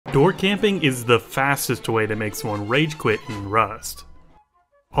Door camping is the fastest way to make someone rage quit in Rust.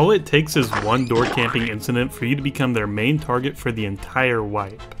 All it takes is one door camping incident for you to become their main target for the entire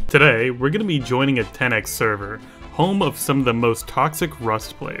wipe. Today, we're going to be joining a 10x server, home of some of the most toxic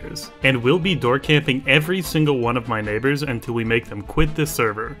Rust players, and we'll be door camping every single one of my neighbors until we make them quit this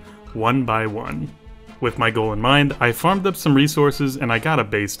server, one by one. With my goal in mind, I farmed up some resources and I got a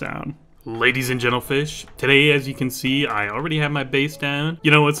base down. Ladies and gentlefish, today as you can see, I already have my base down. You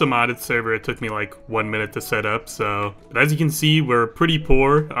know, it's a modded server, it took me like 1 minute to set up, but as you can see, we're pretty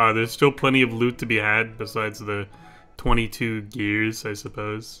poor. There's still plenty of loot to be had besides the 22 gears, I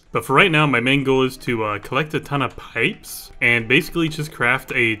suppose. But for right now, my main goal is to collect a ton of pipes and basically just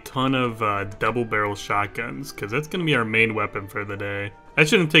craft a ton of double barrel shotguns, because that's going to be our main weapon for the day. That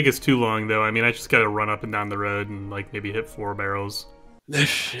shouldn't take us too long though. I mean, I just gotta run up and down the road and like maybe hit 4 barrels.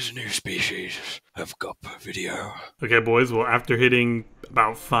 This is a new species of gupp video. Okay boys, well after hitting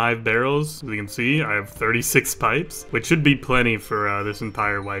about 5 barrels, as you can see, I have 36 pipes, which should be plenty for this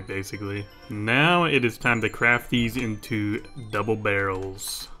entire wipe basically. Now it is time to craft these into double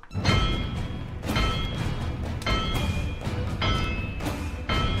barrels.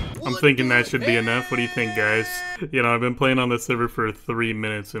 I'm thinking that should be enough. What do you think, guys? You know, I've been playing on this server for 3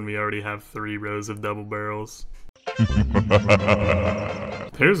 minutes and we already have 3 rows of double barrels.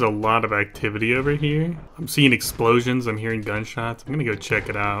 There's a lot of activity over here. I'm seeing explosions, I'm hearing gunshots. I'm gonna go check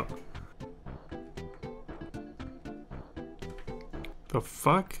it out. The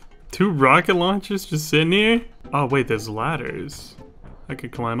fuck? 2 rocket launchers just sitting here? Oh wait, there's ladders. I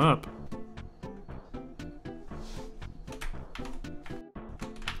could climb up.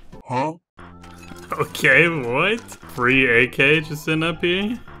 Huh? Okay, what? Free AK just sitting up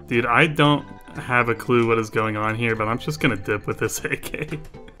here? Dude, I don't have a clue what is going on here, but I'm just gonna dip with this AK.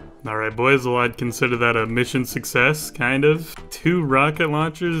 Alright boys, well I'd consider that a mission success, kind of. 2 rocket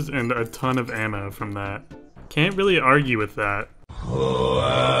launchers and a ton of ammo from that. Can't really argue with that.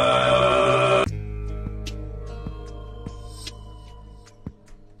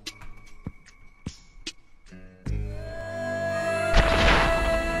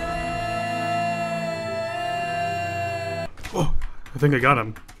 Oh, I think I got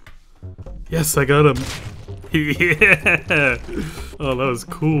him. Yes, I got him. Yeah! Oh, that was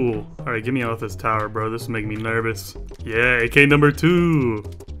cool. Alright, get me off this tower, bro. This is making me nervous. Yeah, AK number 2.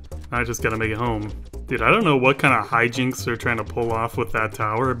 I just gotta make it home. Dude, I don't know what kind of hijinks they're trying to pull off with that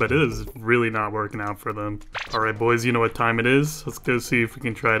tower, but it is really not working out for them. Alright, boys, you know what time it is? Let's go see if we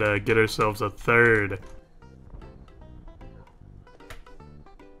can try to get ourselves a 3rd.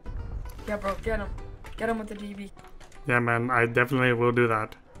 Yeah, bro, get him. Get him with the DB. Yeah, man, I definitely will do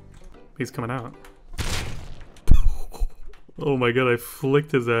that. He's coming out. Oh my god, I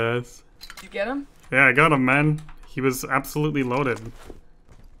flicked his ass. Did you get him? Yeah, I got him, man. He was absolutely loaded.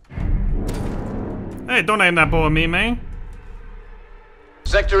 Hey, don't aim that bow at me, man.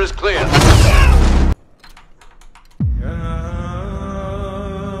 Sector is clear.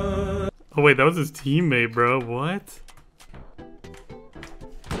 Oh wait, that was his teammate, bro. What?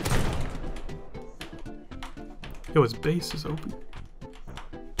 Yo, his base is open.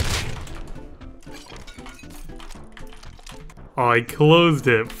 Oh, I closed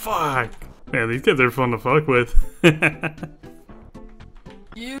it. Fuck. Man, these guys are fun to fuck with.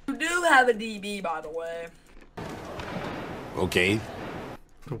 You do have a DB, by the way. Okay.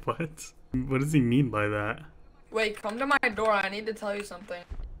 What? What does he mean by that? Wait, come to my door. I need to tell you something.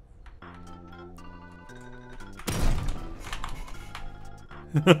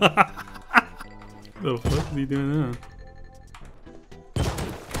 The fuck is he doing now?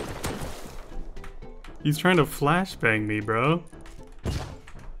 He's trying to flashbang me, bro.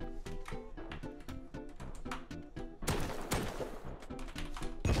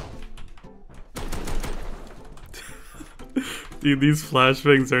 Dude, these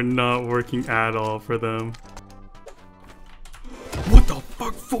flashbangs are not working at all for them. What the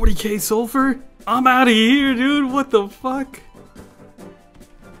fuck? 40k sulfur? I'm out of here, dude. What the fuck?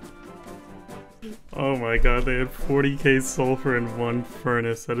 Oh my god, they had 40k sulfur in 1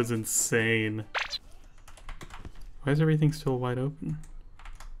 furnace. That is insane. Why is everything still wide open?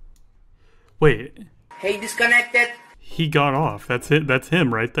 Wait. Hey, disconnected. He got off. That's it. That's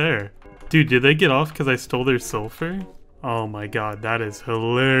him right there. Dude, did they get off because I stole their sulfur? Oh my god, that is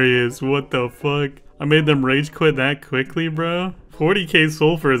hilarious. What the fuck? I made them rage quit that quickly, bro. 40k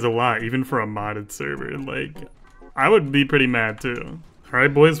sulfur is a lot, even for a modded server. Like, I would be pretty mad too.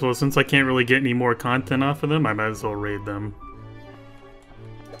 Alright boys, well since I can't really get any more content off of them, I might as well raid them.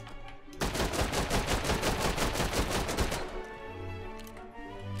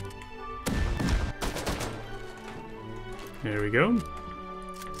 There we go.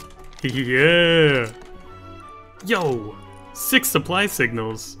 Yeah! Yo! 6 supply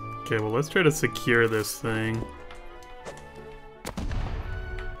signals. Okay, well, let's try to secure this thing.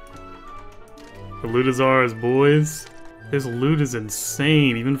 The loot is ours, boys. This loot is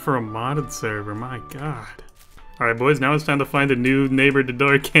insane, even for a modded server. My god. Alright, boys, now it's time to find a new neighbor to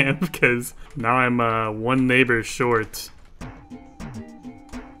Doorcamp, because now I'm one neighbor short.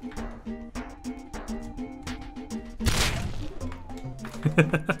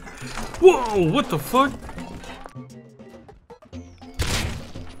 Whoa, what the fuck?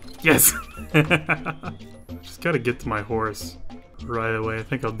 Yes! Just gotta get to my horse right away. I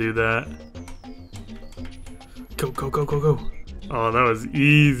think I'll do that. Go, go, go, go, go. Oh, that was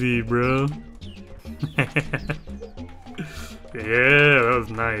easy, bro. Yeah, that was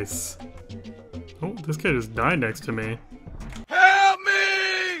nice. Oh, this guy just died next to me. Help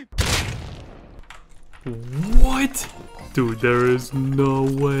me! What? Dude, there is no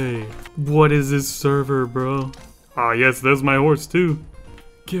way. What is this server, bro? Oh, yes, there's my horse, too.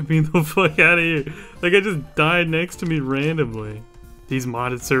 Get me the fuck out of here. Like, I just died next to me randomly. These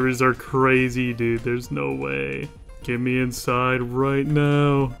modded servers are crazy, dude. There's no way. Get me inside right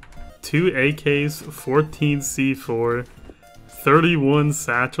now. 2 AKs, 14 C4, 31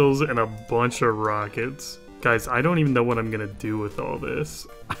 satchels, and a bunch of rockets. Guys, I don't even know what I'm gonna do with all this.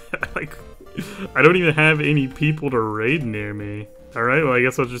 Like, I don't even have any people to raid near me. Alright, well I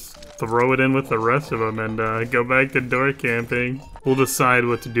guess I'll just throw it in with the rest of them and go back to door camping. We'll decide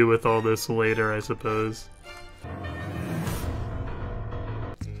what to do with all this later, I suppose.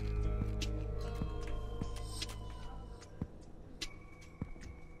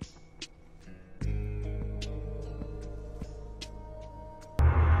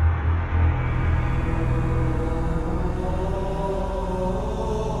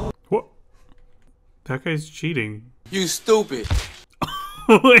 What? That guy's cheating. You stupid.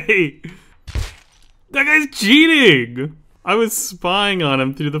 Wait! That guy's cheating! I was spying on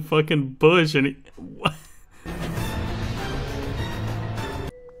him through the fucking bush and he... What?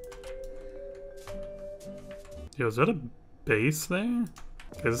 Yo, is that a base there?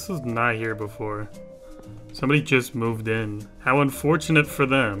 Okay, this was not here before. Somebody just moved in. How unfortunate for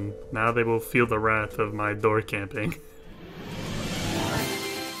them. Now they will feel the wrath of my door camping.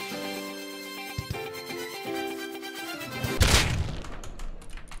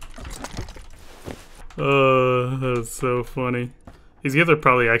 Oh, that's so funny. These guys are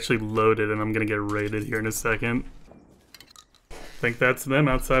probably actually loaded and I'm gonna get raided here in a second. I think that's them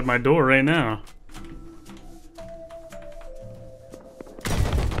outside my door right now.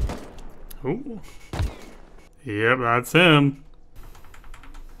 Ooh. Yep, that's him.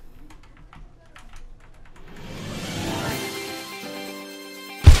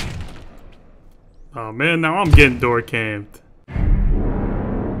 Oh man, now I'm getting door camped.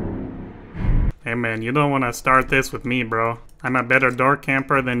 Hey man, you don't want to start this with me, bro. I'm a better door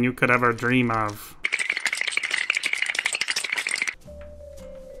camper than you could ever dream of.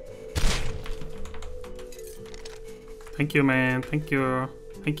 Thank you, man. Thank you.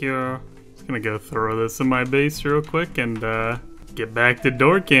 Thank you. Just gonna go throw this in my base real quick and get back to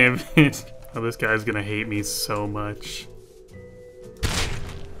door camping. Oh, this guy's gonna hate me so much.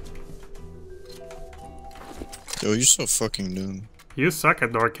 Yo, you're so fucking dumb. You suck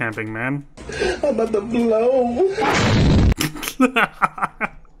at door camping, man. I'm about to blow.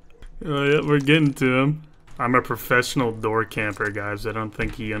 Oh, yeah, we're getting to him. I'm a professional door camper, guys. I don't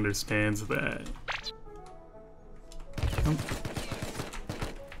think he understands that.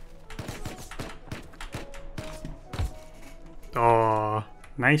 Oh,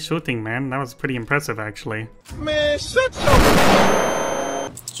 nice shooting, man. That was pretty impressive, actually. Man, shut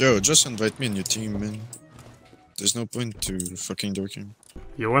your... Yo, just invite me in your team, man. There's no point to fucking Doorcamp.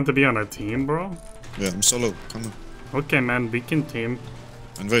 You want to be on a team, bro? Yeah, I'm solo. Come on. Okay, man. We can team.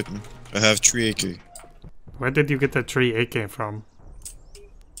 Invite me. I have 3 AK. Where did you get the 3 AK from?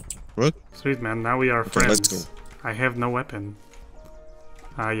 What? Sweet, man. Now we are Okay, friends. let's go. I have no weapon.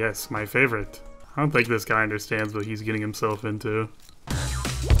 Ah, yes. My favorite. I don't think this guy understands what he's getting himself into.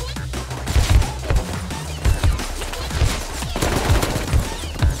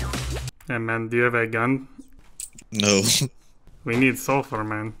 Hey, man. Do you have a gun? No. We need sulfur,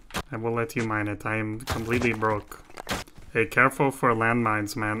 man. I will let you mine it. I am completely broke. Hey, careful for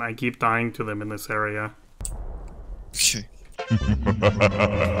landmines, man. I keep dying to them in this area. Okay.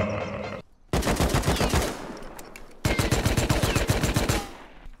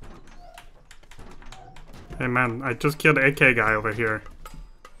 Hey, man. I just killed AK guy over here.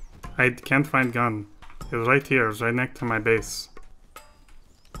 I can't find gun. It was right here. It was right next to my base.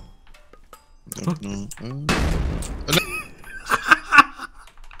 Don't know.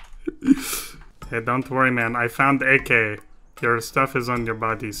 Hey, don't worry, man. I found AK. Your stuff is on your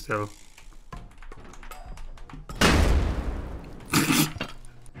body still.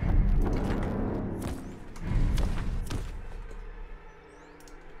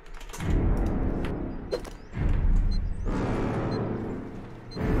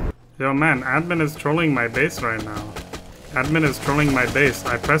 Yo, man, admin is trolling my base right now. Admin is trolling my base.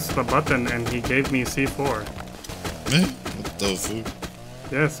 I pressed the button and he gave me C4. What the fuck?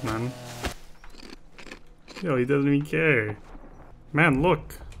 Yes, man. Yo, he doesn't even care. Man,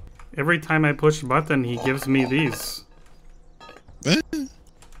 look. Every time I push button, he gives me these.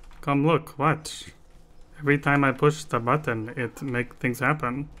 Come look, watch. Every time I push the button, it makes things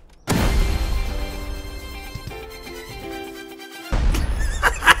happen.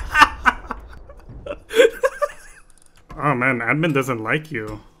 Oh man, admin doesn't like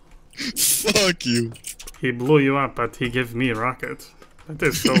you. Fuck you. He blew you up, but he gave me a rocket. That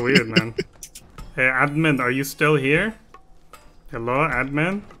is so weird, man. Hey, admin, are you still here? Hello,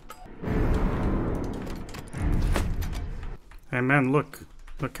 admin? Hey, man, look.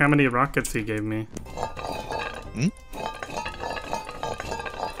 Look how many rockets he gave me.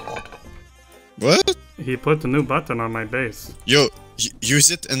 What? He put a new button on my base. Yo, use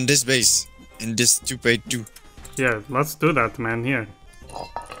it in this base. In this 2x2. Yeah, let's do that, man, here.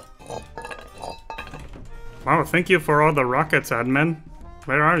 Wow, thank you for all the rockets, admin.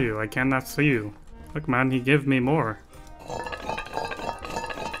 Where are you? I cannot see you. Look, man, he gave me more.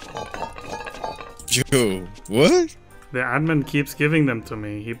 Yo, what? The admin keeps giving them to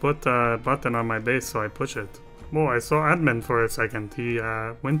me. He put a button on my base, so I push it. Whoa, I saw admin for a second. He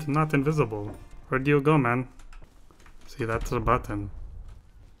went not invisible. Where'd you go, man? See, that's a button.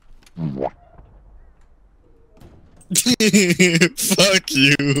 Fuck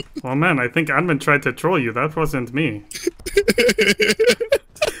you. Oh man, I think admin tried to troll you. That wasn't me.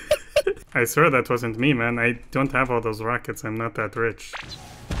 I swear that wasn't me, man. I don't have all those rockets. I'm not that rich.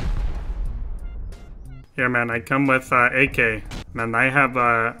 Here, man, I come with AK. Man, I have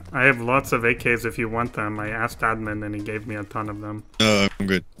lots of AKs if you want them. I asked admin and he gave me a ton of them. No, I'm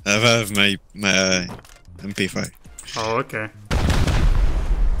good. I have my MP5. Oh, okay.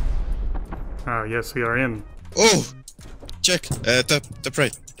 Ah, yes, we are in. Oh! Check, top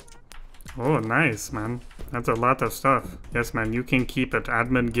right. Oh, nice, man. That's a lot of stuff. Yes, man, you can keep it.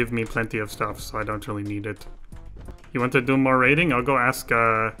 Admin give me plenty of stuff, so I don't really need it. You want to do more raiding? I'll go ask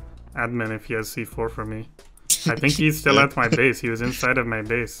admin if he has C4 for me. I think he's still at my base. He was inside of my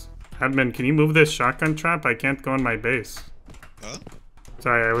base. Admin, can you move this shotgun trap? I can't go in my base. Huh?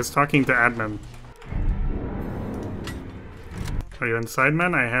 Sorry, I was talking to admin. Are you inside,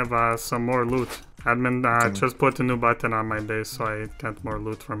 man? I have some more loot. Admin just put a new button on my base, so I got more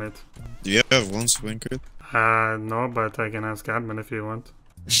loot from it. Do you have one swing kit? No, but I can ask admin if you want.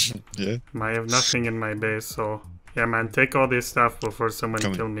 Yeah. I have nothing in my base, so... Yeah, man, take all this stuff before someone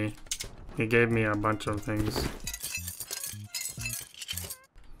kill me. He gave me a bunch of things.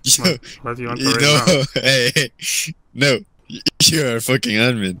 Yo, what do you want to raid now? Hey, no. You're a fucking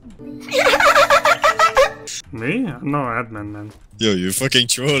admin. Me? I'm no admin, man. Yo, you're fucking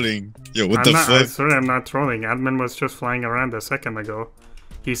trolling. Yo, what the I fuck? swear I'm not trolling. Admin was just flying around a second ago.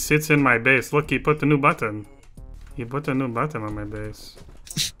 He sits in my base. Look, he put a new button. He put a new button on my base.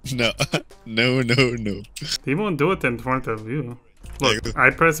 No, no. He won't do it in front of you. Look, I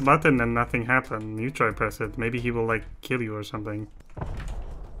press button and nothing happened. You try press it. Maybe he will like kill you or something.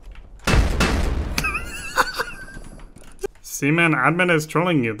 See, man, admin is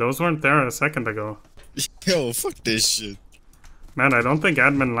trolling you. Those weren't there a second ago. Yo, fuck this shit. Man, I don't think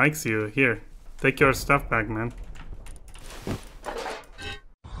admin likes you. Here, take your stuff back, man.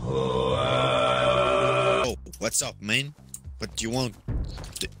 Oh, what's up, man? What do you want?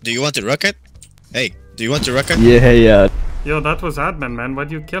 Do you want a rocket? Hey, do you want a rocket? Yeah. Yo, that was admin, man.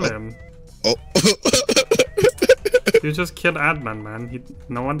 Why'd you kill him? Oh. You just killed admin, man.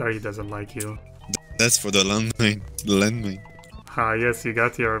 No wonder he doesn't like you. That's for the landmine. The landmine. Ah, yes, you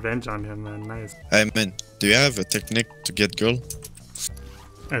got your revenge on him, man. Nice. Hey, man, do you have a technique to get girl?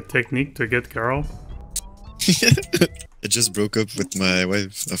 A technique to get girl? I just broke up with my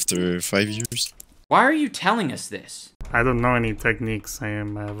wife after 5 years. Why are you telling us this? I don't know any techniques. I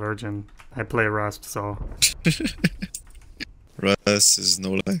am a virgin. I play Rust, so... Rust is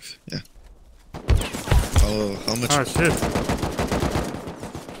no life, yeah. Oh, how much? Oh, shit.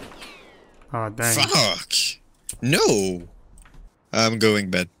 Oh, dang. Fuck! No! I'm going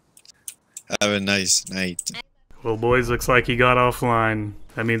bed. Have a nice night. Well, boys, looks like he got offline.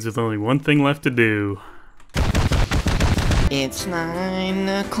 That means there's only one thing left to do. It's 9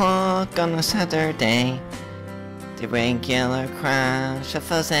 o'clock on a Saturday. The regular crowd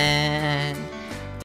shuffles in.